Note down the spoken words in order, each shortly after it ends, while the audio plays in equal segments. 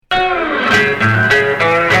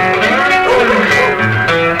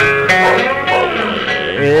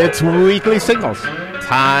It's Weekly Signals.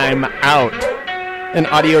 Time out. An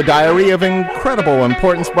audio diary of incredible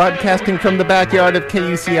importance broadcasting from the backyard of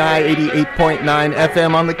KUCI 88.9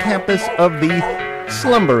 FM on the campus of the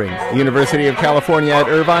slumbering University of California at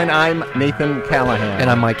Irvine. I'm Nathan Callahan. And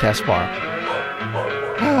I'm Mike Caspar.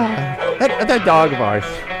 That dog of ours.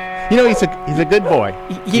 You know, he's a good boy.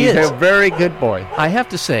 He's a very good boy. I have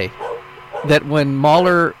to say that when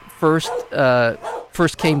Mahler first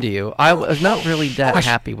came to you, I was not really that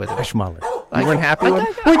happy with him. Hush, Mahler. You weren't happy with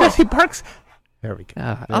him? Wait, he barks. There we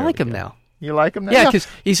go. I like him now. You like him now? Yeah, because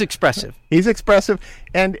he's expressive. He's expressive,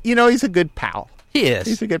 and, you know, he's a good pal. He is.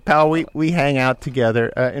 He's a good pal. We hang out together.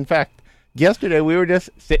 In fact, yesterday we were just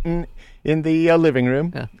sitting in the living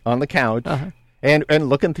room on the couch and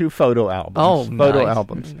looking through photo albums. Nice.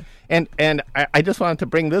 Albums. And I just wanted to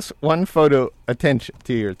bring this one photo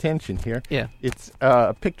to your attention here. Yeah. It's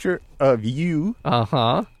a picture of you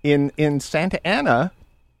in Santa Ana.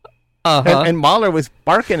 And Mahler was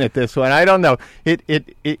barking at this one. I don't know.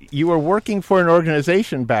 You were working for an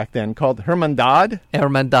organization back then called Hermandad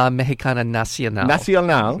Mexicana Nacional.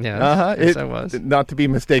 Nacional. Yes, I was. Not to be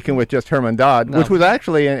mistaken with just Hermandad, which was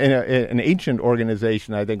actually an ancient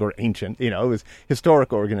organization, I think, or ancient. You know, it was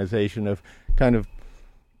historic organization of kind of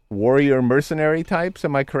warrior mercenary types.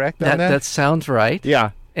 Am I correct on that? That sounds right.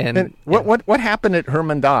 Yeah. And what happened at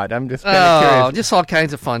Hermandad? I'm just kind of curious. Just all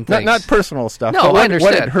kinds of fun things. Not personal stuff. No, I understand.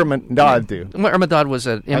 What did Hermandad do? Hermandad was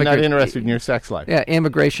an I'm not interested in your sex life. Yeah,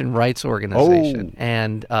 immigration rights organization,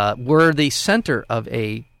 and were the center of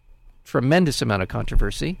a tremendous amount of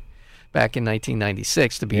controversy back in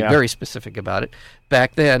 1996. To be very specific about it,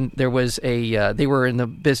 back then there was they were in the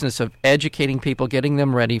business of educating people, getting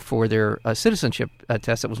them ready for their citizenship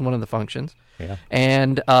test. That was one of the functions. Yeah.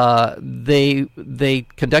 And they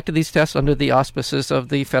conducted these tests under the auspices of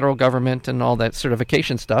the federal government and all that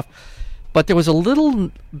certification stuff. But there was a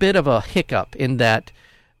little bit of a hiccup in that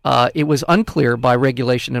it was unclear by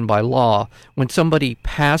regulation and by law when somebody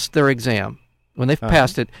passed their exam. When they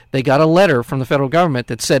passed it, they got a letter from the federal government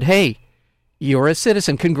that said, hey, you're a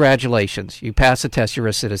citizen. Congratulations. You passed the test. You're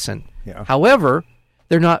a citizen. Yeah. However,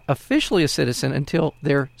 they're not officially a citizen until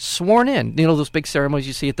they're sworn in. You know, those big ceremonies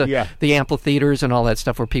you see at the amphitheaters and all that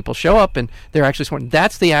stuff where people show up and they're actually sworn in.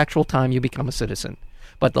 That's the actual time you become a citizen.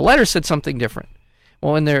 But the letter said something different.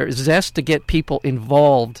 Well, in their zest to get people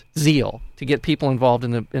involved, zeal, to get people involved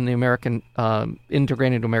in the American,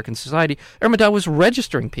 integrated into American society, Hermandad was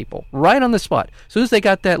registering people right on the spot. As soon as they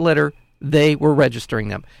got that letter, they were registering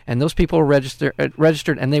them. And those people were registered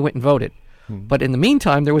and they went and voted. But in the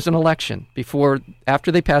meantime, there was an election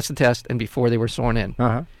after they passed the test and before they were sworn in,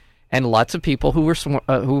 and lots of people who were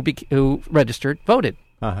who registered voted.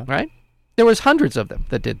 Right? There was hundreds of them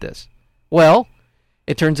that did this. Well,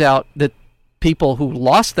 it turns out that people who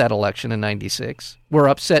lost that election in '96 were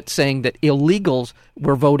upset, saying that illegals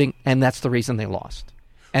were voting, and that's the reason they lost.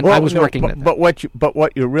 And I was working with that. But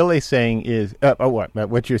what you're really saying is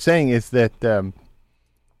what you're saying is that.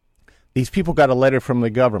 These people got a letter from the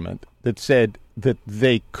government that said that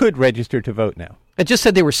they could register to vote now. It just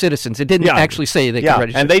said they were citizens. It didn't actually say they could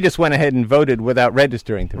register. And they just went ahead and voted without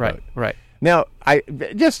registering to vote. Right. Now,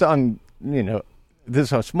 this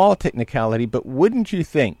is a small technicality, but wouldn't you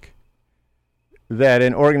think that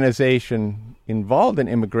an organization involved in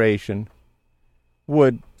immigration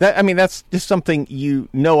that's just something you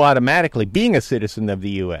know automatically, being a citizen of the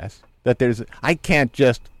U.S., that I can't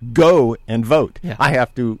just go and vote. Yeah. I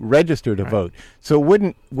have to register to vote. So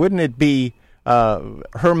wouldn't it be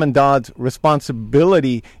Hermandad's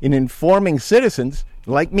responsibility in informing citizens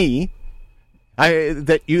like me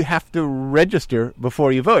that you have to register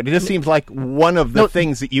before you vote? It just seems like one of the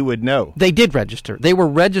things that you would know. They did register. They were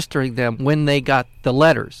registering them when they got the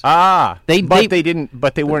letters. But they weren't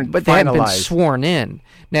finalized. They hadn't been sworn in.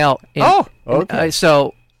 Now,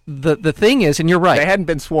 so the thing is, and you're right, they hadn't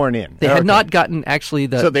been sworn in. They had not gotten actually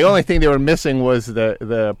So the only thing they were missing was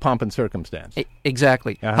the pomp and circumstance.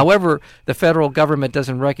 Exactly. However, the federal government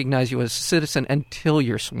doesn't recognize you as a citizen until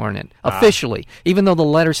you're sworn in officially, even though the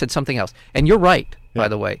letter said something else. And you're right, by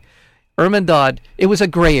the way. Hermandad, it was a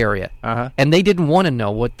gray area, and they didn't want to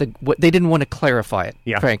know what they didn't want to clarify it.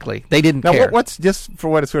 Yeah. Frankly, they didn't care. What's just for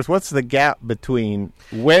what it's worth? What's the gap between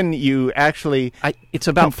when you actually it's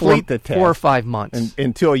about complete the test 4 or 5 months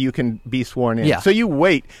until you can be sworn in? Yeah. So you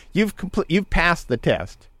wait. You've passed the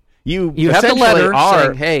test. You have the letter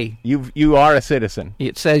saying, "Hey, you are a citizen."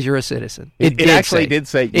 It says you're a citizen. It actually did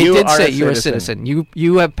say you're a citizen.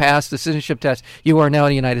 You have passed the citizenship test. You are now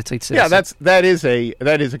a United States citizen. Yeah, that is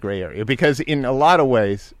a gray area, because in a lot of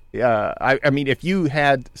ways, I mean, if you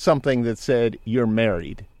had something that said you're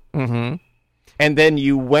married, and then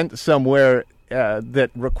you went somewhere that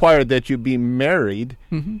required that you be married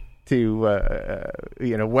to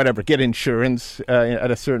whatever, get insurance at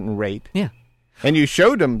a certain rate. Yeah. And you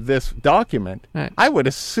showed them this document, right. I would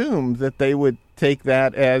assume that they would take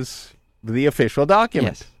that as the official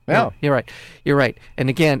document. Yes. Yeah. You're right. And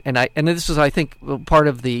again, and this is, I think, part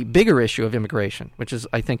of the bigger issue of immigration, which is,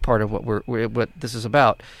 I think, part of what this is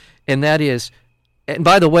about. And that is, and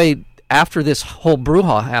by the way, after this whole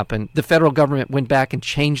brouhaha happened, the federal government went back and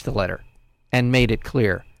changed the letter and made it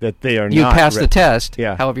clear that they are you passed the test.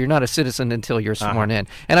 Yeah. However, you're not a citizen until you're sworn in.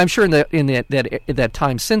 And I'm sure in that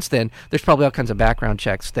time since then, there's probably all kinds of background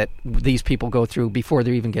checks that these people go through before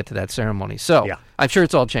they even get to that ceremony. So I'm sure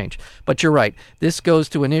it's all changed. But you're right. This goes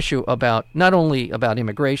to an issue about not only about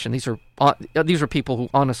immigration. These are people who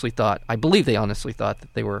honestly thought, I believe they honestly thought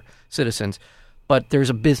that they were citizens. But there's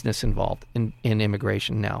a business involved in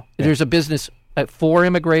immigration now. Yeah. There's a business for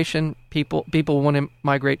immigration. People want to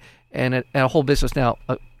migrate, and a whole business now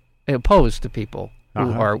opposed to people who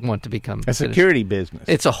want to become a security business.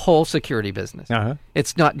 It's a whole security business.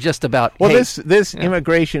 It's not just about this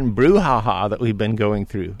immigration brouhaha that we've been going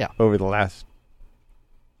through over the last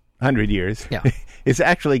 100 years is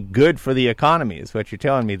actually good for the economy, is what you're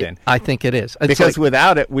telling me then. I think it is. Because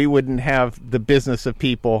without it, we wouldn't have the business of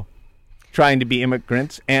people trying to be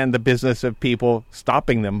immigrants and the business of people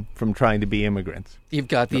stopping them from trying to be immigrants. You've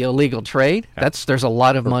got the illegal trade. There's a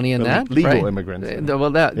lot of money in that. Legal immigrants.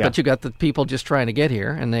 But you got the people just trying to get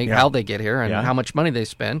here, and how they get here, and how much money they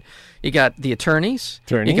spend. You got the attorneys.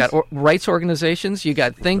 You got rights organizations. You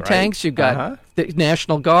got think tanks. You got the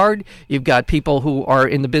National Guard. You've got people who are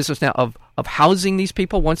in the business now of housing these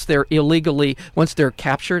people once they're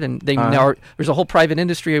captured, and there's a whole private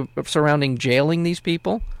industry of surrounding jailing these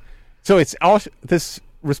people. So it's also this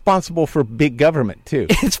responsible for big government too.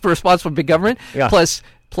 It's responsible for big government. Yeah. Plus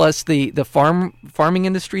the farming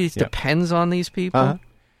industry depends on these people.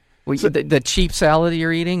 The cheap salad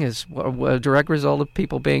you're eating is a direct result of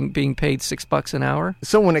people being paid $6 an hour.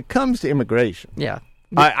 So when it comes to immigration,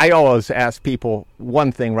 I always ask people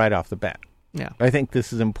one thing right off the bat. Yeah, I think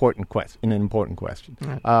this is an important question.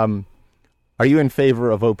 Right. Are you in favor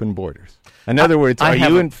of open borders? In other words, are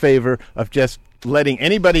you in favor of just letting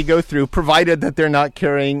anybody go through, provided that they're not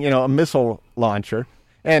carrying, a missile launcher,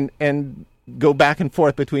 and go back and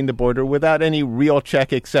forth between the border without any real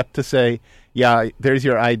check except to say, there's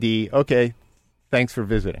your ID. Okay, thanks for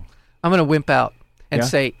visiting. I'm going to wimp out and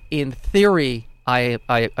say, in theory, I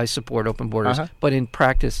support open borders, but in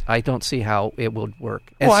practice, I don't see how it would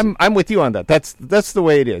work. I'm with you on that. That's the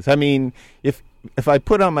way it is. I mean, if I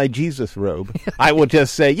put on my Jesus robe, I will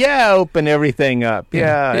just say, open everything up.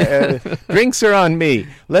 Drinks are on me.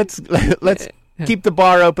 Let's keep the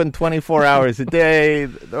bar open 24 hours a day.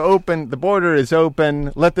 The border is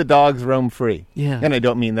open. Let the dogs roam free. Yeah. And I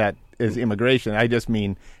don't mean that as immigration. I just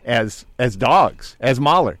mean as dogs, as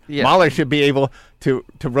Mahler. Yeah. Mahler should be able to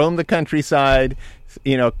roam the countryside,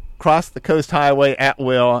 cross the coast highway at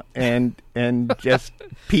will and just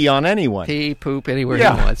pee on anyone. Pee, poop anywhere he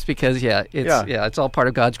wants, because it's all part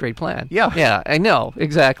of God's great plan. Yeah, I know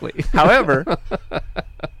exactly. However,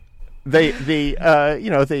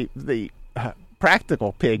 the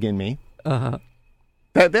practical pig in me. I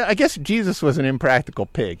guess Jesus was an impractical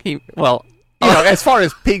pig. As far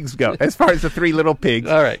as pigs go, as far as the three little pigs,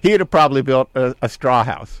 all right, he would have probably built a straw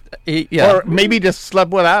house. Or maybe just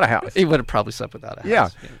slept without a house. He would have probably slept without a house. Yeah.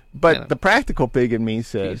 But the practical pig in me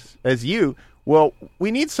says,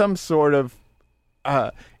 we need some sort of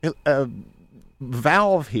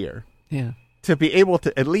valve here to be able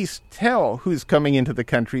to at least tell who's coming into the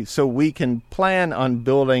country, so we can plan on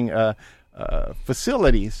building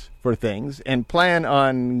facilities for things and plan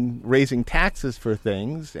on raising taxes for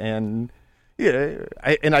things. And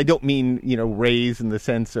I don't mean raise in the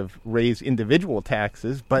sense of raise individual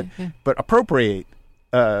taxes, but appropriate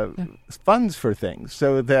funds for things,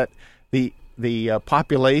 so that the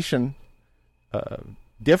population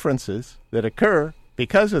differences that occur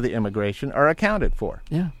because of the immigration are accounted for.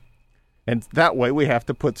 Yeah, and that way we have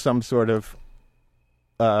to put some sort of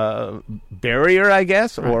barrier, I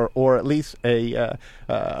guess, right, or at least a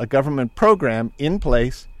government program in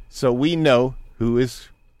place, so we know who is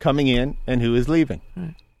coming in and who is leaving.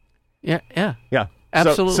 Right. Yeah.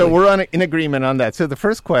 Absolutely. So we're in agreement on that. So the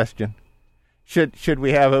first question, should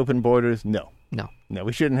we have open borders? No,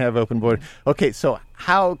 we shouldn't have open borders. Okay, so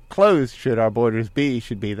how closed should our borders be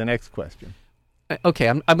should be the next question. Okay,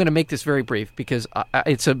 I'm going to make this very brief because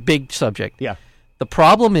it's a big subject. Yeah. The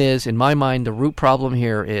problem is, in my mind, the root problem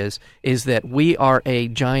here is that we are a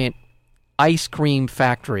giant ice cream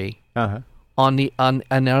factory. On the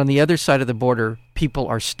other side of the border, people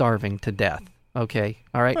are starving to death. Okay,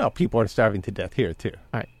 all right. Well, people are starving to death here too.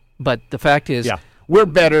 All right, but the fact is, we're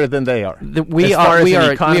better than they are. We are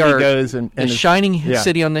the shining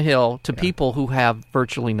city on the hill to people who have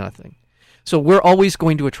virtually nothing. So we're always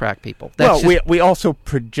going to attract people. We also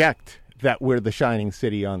project that we're the shining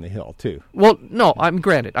city on the hill too. Well, no, I'm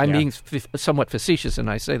being somewhat facetious, and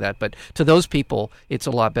I say that, but to those people, it's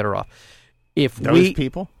a lot better off.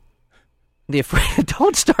 People.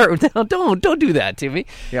 Don't start. Don't do that to me.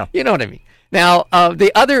 Yeah, you know what I mean. Now,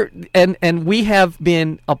 the other, and we have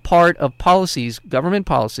been a part of policies, government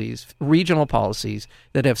policies, regional policies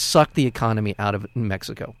that have sucked the economy out of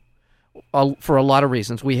Mexico for a lot of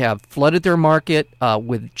reasons. We have flooded their market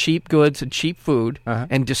with cheap goods and cheap food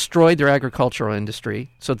and destroyed their agricultural industry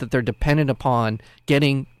so that they're dependent upon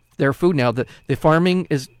getting their food now. The farming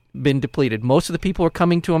has been depleted. Most of the people who are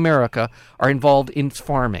coming to America are involved in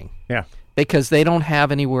farming. Yeah. Because they don't have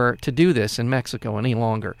anywhere to do this in Mexico any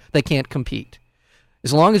longer. They can't compete.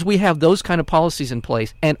 As long as we have those kind of policies in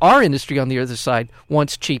place, and our industry on the other side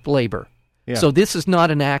wants cheap labor. Yeah. So this is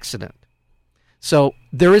not an accident. So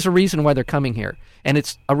there is a reason why they're coming here. And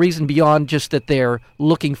it's a reason beyond just that they're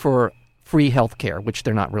looking for free health care, which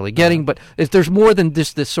they're not really getting. But there's more than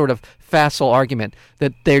just this sort of facile argument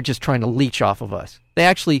that they're just trying to leech off of us. They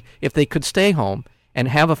actually, if they could stay home and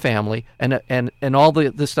have a family and all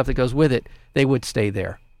the stuff that goes with it, they would stay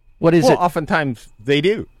there. What is it? Oftentimes they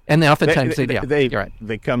do. And oftentimes they do. You're right.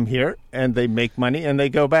 They come here and they make money and they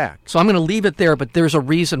go back. So I'm going to leave it there, but there's a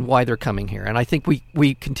reason why they're coming here. And I think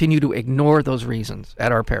we continue to ignore those reasons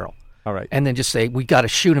at our peril. All right. And then just say, we got to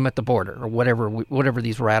shoot them at the border or whatever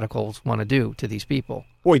these radicals want to do to these people.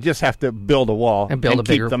 Well, we just have to build a wall and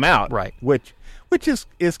keep them out. Right. Which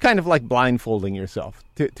is kind of like blindfolding yourself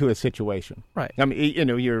to a situation. Right. I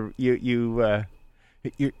mean,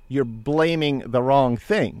 you're blaming the wrong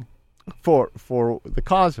thing for the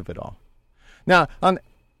cause of it all. Now, on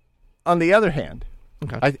the other hand,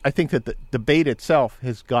 I think that the debate itself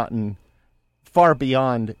has gotten far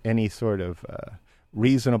beyond any sort of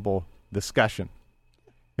reasonable discussion,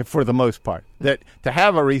 for the most part. That to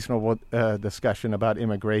have a reasonable discussion about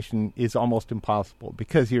immigration is almost impossible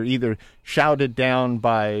because you're either shouted down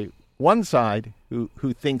by one side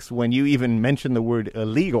who thinks when you even mention the word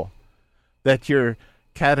illegal that you're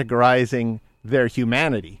categorizing their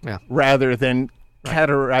humanity rather than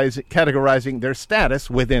categorizing their status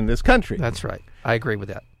within this country. That's right. I agree with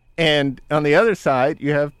that. And on the other side,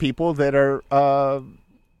 you have people that are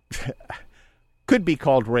could be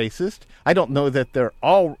called racist. I don't know that they're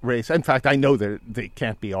all racist. In fact, I know they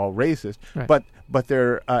can't be all racist, right. but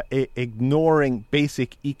they're ignoring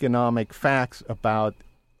basic economic facts about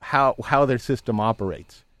how their system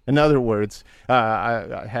operates. In other words,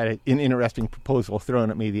 I had an interesting proposal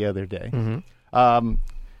thrown at me the other day. Mm-hmm.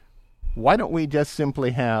 Why don't we just simply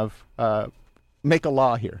make a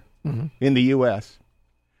law here in the U.S.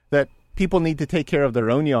 that people need to take care of their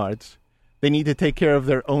own yards, they need to take care of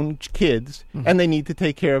their own kids, and they need to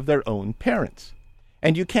take care of their own parents.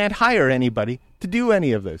 And you can't hire anybody to do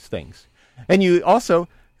any of those things. And you also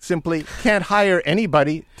simply can't hire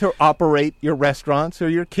anybody to operate your restaurants or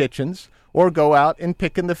your kitchens or go out and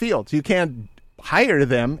pick in the fields. You can't hire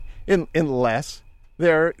them unless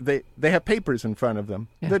they have papers in front of them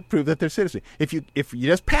that prove that they're citizens. If you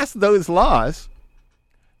just pass those laws,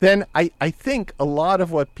 then I think a lot of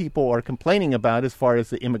what people are complaining about as far as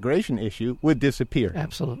the immigration issue would disappear.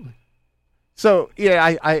 Absolutely. So,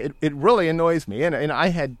 it really annoys me. And I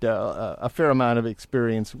had a fair amount of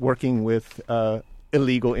experience working with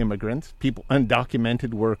illegal immigrants, people,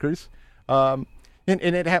 undocumented workers. And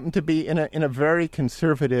it happened to be in a very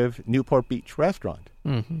conservative Newport Beach restaurant.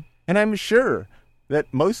 Mm-hmm. And I'm sure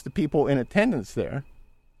that most of the people in attendance there,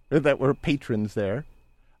 or that were patrons there,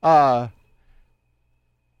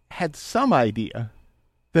 had some idea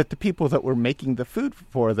that the people that were making the food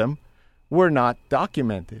for them were not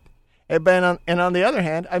documented. And on the other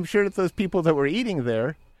hand, I'm sure that those people that were eating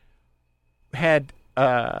there had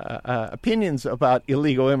opinions about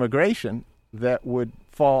illegal immigration that would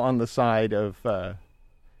fall on the side of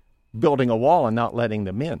building a wall and not letting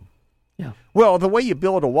them in. Yeah. Well, the way you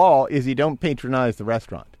build a wall is you don't patronize the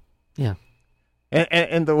restaurant. Yeah.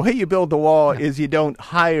 And the way you build the wall is you don't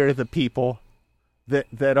hire the people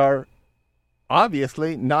that are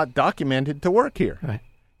obviously not documented to work here. Right.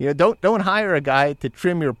 You know, don't hire a guy to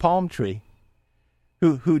trim your palm tree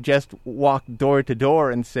who just walked door to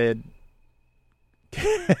door and said,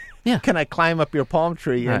 can I climb up your palm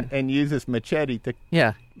tree and use this machete to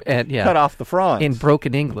cut off the fronds? In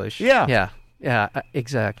broken English. Yeah,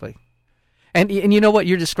 exactly. And you know what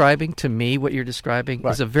you're describing? To me, what you're describing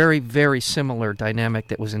is a very, very similar dynamic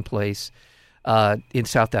that was in place in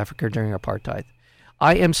South Africa during apartheid.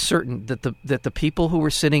 I am certain that the people who were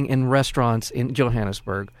sitting in restaurants in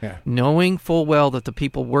Johannesburg, knowing full well that the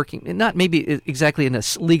people working, not maybe exactly in a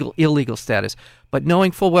illegal status, but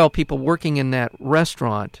knowing full well people working in that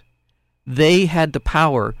restaurant, they had the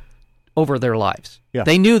power over their lives. Yeah.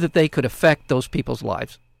 They knew that they could affect those people's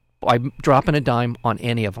lives by dropping a dime on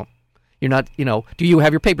any of them. You're not, do you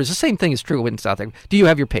have your papers? The same thing is true in South Africa. Do you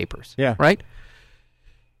have your papers? Yeah. Right?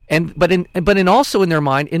 But also in their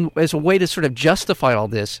mind, as a way to sort of justify all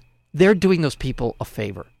this, they're doing those people a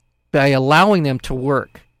favor by allowing them to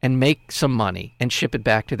work and make some money and ship it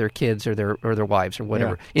back to their kids or their wives or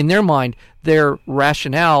whatever. Yeah. In their mind, their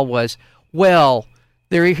rationale was, well,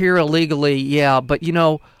 they're here illegally, but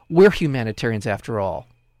we're humanitarians after all,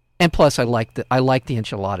 and plus I like the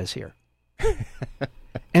enchiladas here.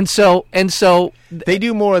 And so they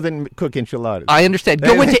do more than cook enchiladas. I understand.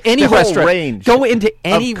 Go into any restaurant. Range go into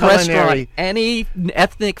any restaurant, any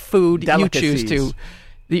ethnic food delicacies. You choose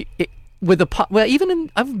to. Even in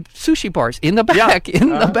sushi bars in the back,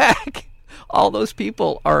 the back, all those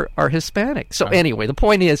people are Hispanic. So anyway, the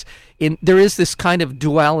point is, there is this kind of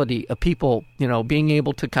duality of people, being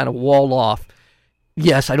able to kind of wall off.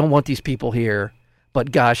 Yes, I don't want these people here,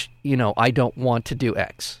 but gosh, I don't want to do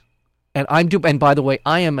X. And by the way,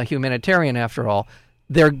 I am a humanitarian after all.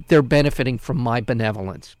 They're benefiting from my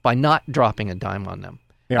benevolence by not dropping a dime on them.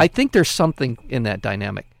 Yeah. I think there's something in that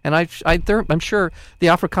dynamic, and I'm sure the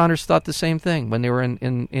Afrikaners thought the same thing when they were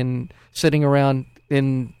in sitting around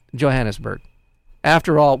in Johannesburg.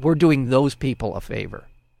 After all, we're doing those people a favor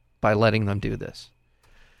by letting them do this.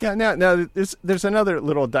 Yeah. Now there's another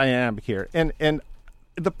little dynamic here, and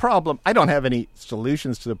the problem. I don't have any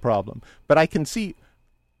solutions to the problem, but I can see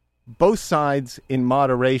both sides in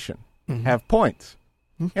moderation have points.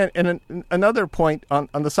 And another point on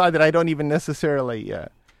the side that I don't even necessarily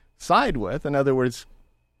side with, in other words,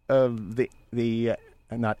 the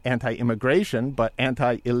not anti-immigration, but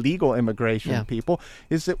anti-illegal immigration people,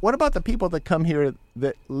 is that what about the people that come here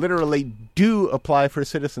that literally do apply for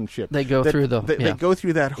citizenship? They go through they go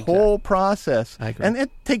through that whole process. And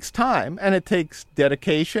it takes time, and it takes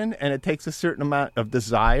dedication, and it takes a certain amount of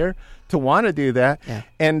desire to want to do that,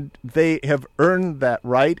 and they have earned that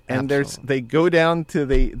right. And they go down to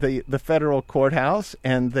the federal courthouse,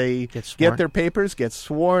 and they get their papers, get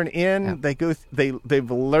sworn in. Yeah.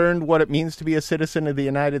 They've learned what it means to be a citizen of the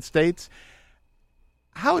United States.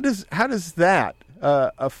 How does that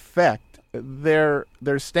affect their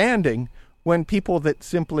standing when people that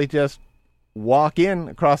simply just walk in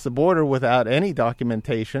across the border without any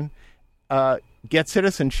documentation get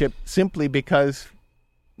citizenship simply because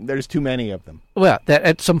there's too many of them? Well, that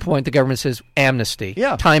at some point the government says amnesty,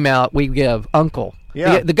 time out, we give uncle.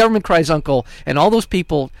 Yeah. The government cries uncle, and all those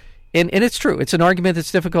people, and it's true, it's an argument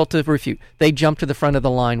that's difficult to refute. They jump to the front of the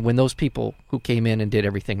line when those people who came in and did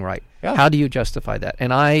everything right. Yeah. How do you justify that?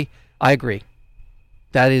 And I agree.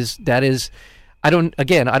 That is. I don't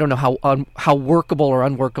know how workable or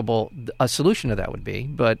unworkable a solution to that would be,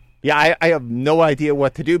 but. Yeah, I have no idea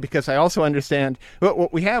what to do, because I also understand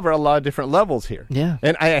what we have are a lot of different levels here. Yeah.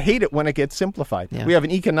 And I hate it when it gets simplified. Yeah. We have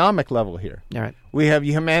an economic level here. All right. We have a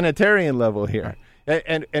humanitarian level here. Right.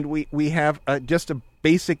 And we have just a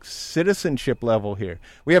basic citizenship level here.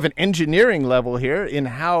 We have an engineering level here in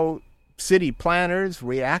how city planners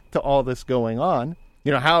react to all this going on.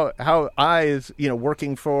 How I, as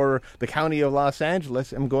working for the county of Los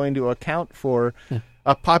Angeles, am going to account for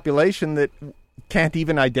a population that can't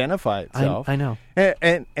even identify itself. I know.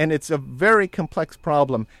 And it's a very complex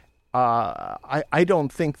problem. I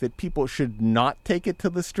don't think that people should not take it to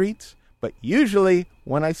the streets, but usually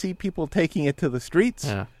when I see people taking it to the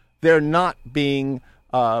streets, they're not being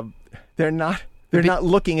they're not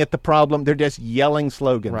looking at the problem. They're just yelling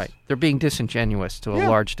slogans. Right. They're being disingenuous to a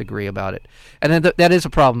large degree about it. And then that is a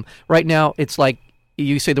problem. Right now, it's like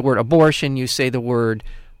you say the word abortion, you say the word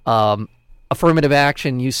affirmative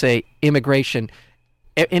action, you say immigration.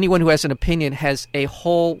 Anyone who has an opinion has a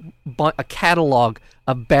whole a catalog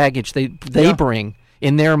of baggage they bring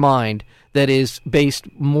in their mind that is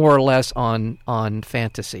based more or less on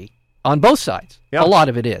fantasy on both sides. Yeah. A lot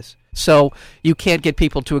of it is. So you can't get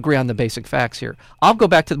people to agree on the basic facts here. I'll go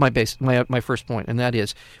back to my first point, and that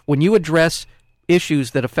is when you address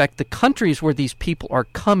issues that affect the countries where these people are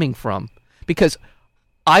coming from, because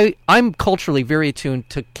I'm culturally very attuned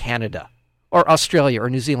to Canada or Australia or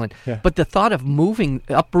New Zealand, but the thought of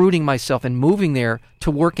uprooting myself and moving there to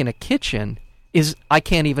work in a kitchen I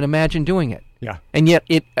can't even imagine doing it. Yeah. And yet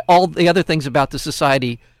all the other things about the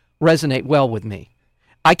society resonate well with me.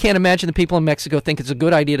 I can't imagine the people in Mexico think it's a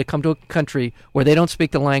good idea to come to a country where they don't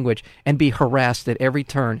speak the language and be harassed at every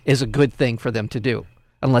turn is a good thing for them to do,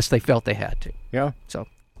 unless they felt they had to. Yeah. So.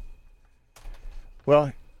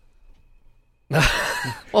 Well,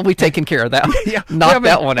 we've taken care of that. Yeah, knock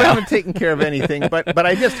that one out. We haven't taken care of anything, but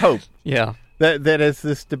I just hope that as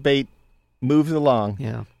this debate moves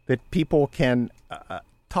along, that people can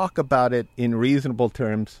talk about it in reasonable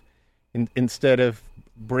terms instead of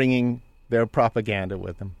bringing their propaganda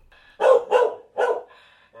with them.